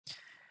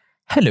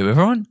Hello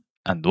everyone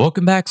and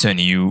welcome back to a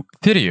new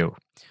video.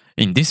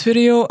 In this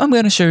video, I'm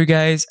going to show you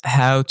guys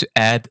how to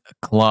add a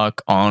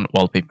clock on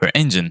Wallpaper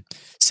engine.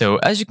 So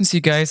as you can see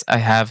guys, I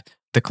have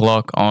the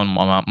clock on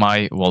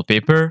my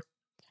wallpaper.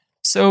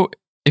 So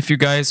if you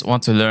guys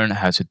want to learn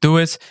how to do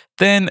it,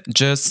 then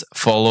just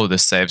follow the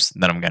steps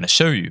that I'm going to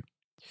show you.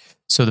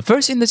 So the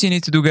first thing that you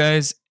need to do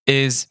guys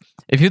is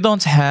if you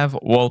don't have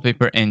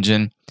Wallpaper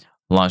engine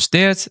launched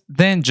yet,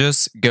 then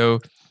just go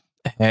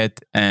ahead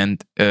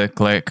and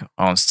click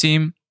on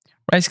Steam,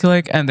 right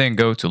click and then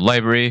go to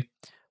library.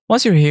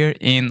 Once you're here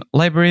in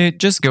library,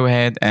 just go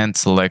ahead and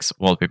select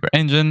Wallpaper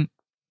engine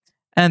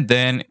and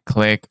then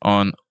click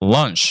on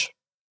launch.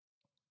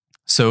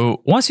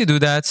 So once you do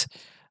that,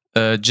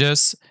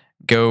 just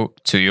go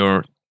to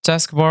your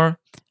taskbar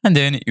and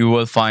then you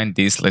will find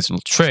this little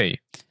tray.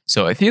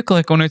 So if you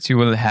click on it, you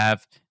will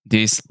have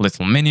this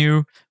little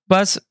menu,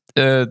 but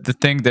the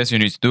thing that you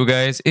need to do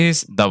guys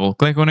is double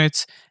click on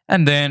it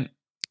and then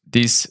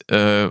this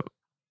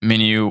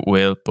menu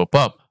will pop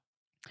up.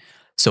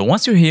 So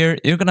once you're here,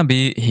 you're gonna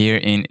be here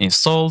in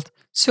installed.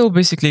 So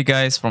basically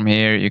guys, from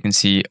here you can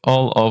see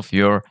all of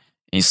your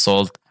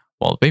installed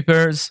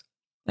wallpapers.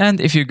 And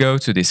if you go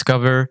to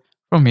discover,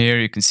 from here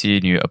you can see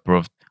new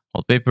approved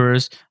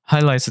wallpapers,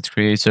 highlighted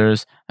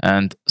creators,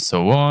 and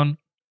so on.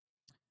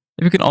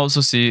 You can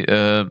also see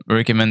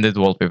recommended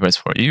wallpapers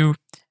for you.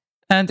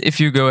 And if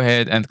you go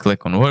ahead and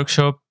click on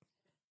workshop,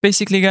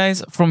 basically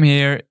guys, from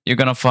here you're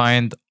gonna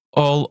find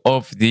all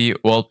of the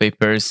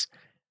wallpapers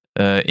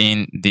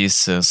in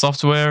this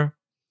software.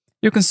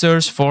 You can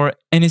search for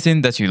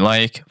anything that you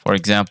like. For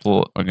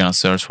example, we're gonna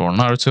search for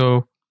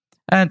Naruto,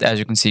 and as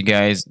you can see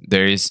guys,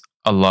 there is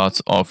a lot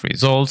of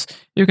results.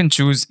 You can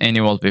choose any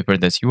wallpaper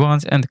that you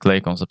want and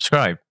click on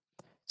subscribe.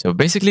 So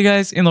basically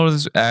guys, in order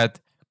to add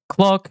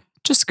clock,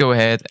 just go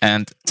ahead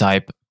and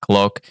type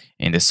clock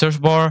in the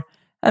search bar,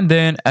 and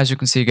then as you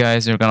can see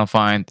guys, you're gonna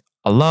find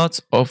a lot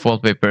of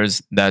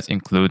wallpapers that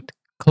include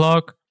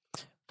clock.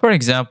 For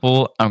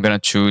example, I'm gonna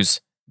choose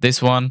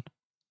this one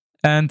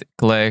and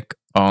click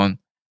on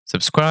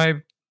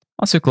subscribe.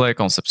 Once you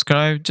click on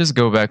subscribe, just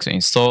go back to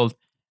installed.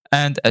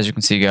 And as you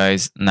can see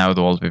guys, now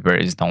the wallpaper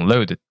is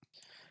downloaded.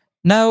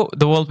 Now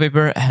the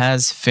wallpaper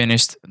has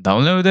finished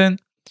downloading.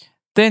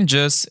 Then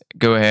just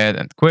go ahead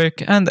and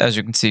click. And as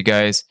you can see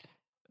guys,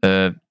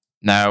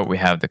 now we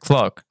have the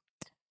clock.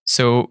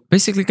 So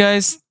basically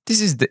guys, this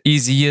is the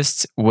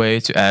easiest way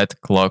to add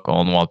clock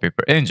on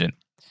Wallpaper engine.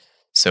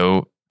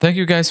 So thank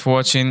you guys for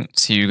watching.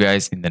 See you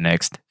guys in the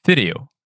next video.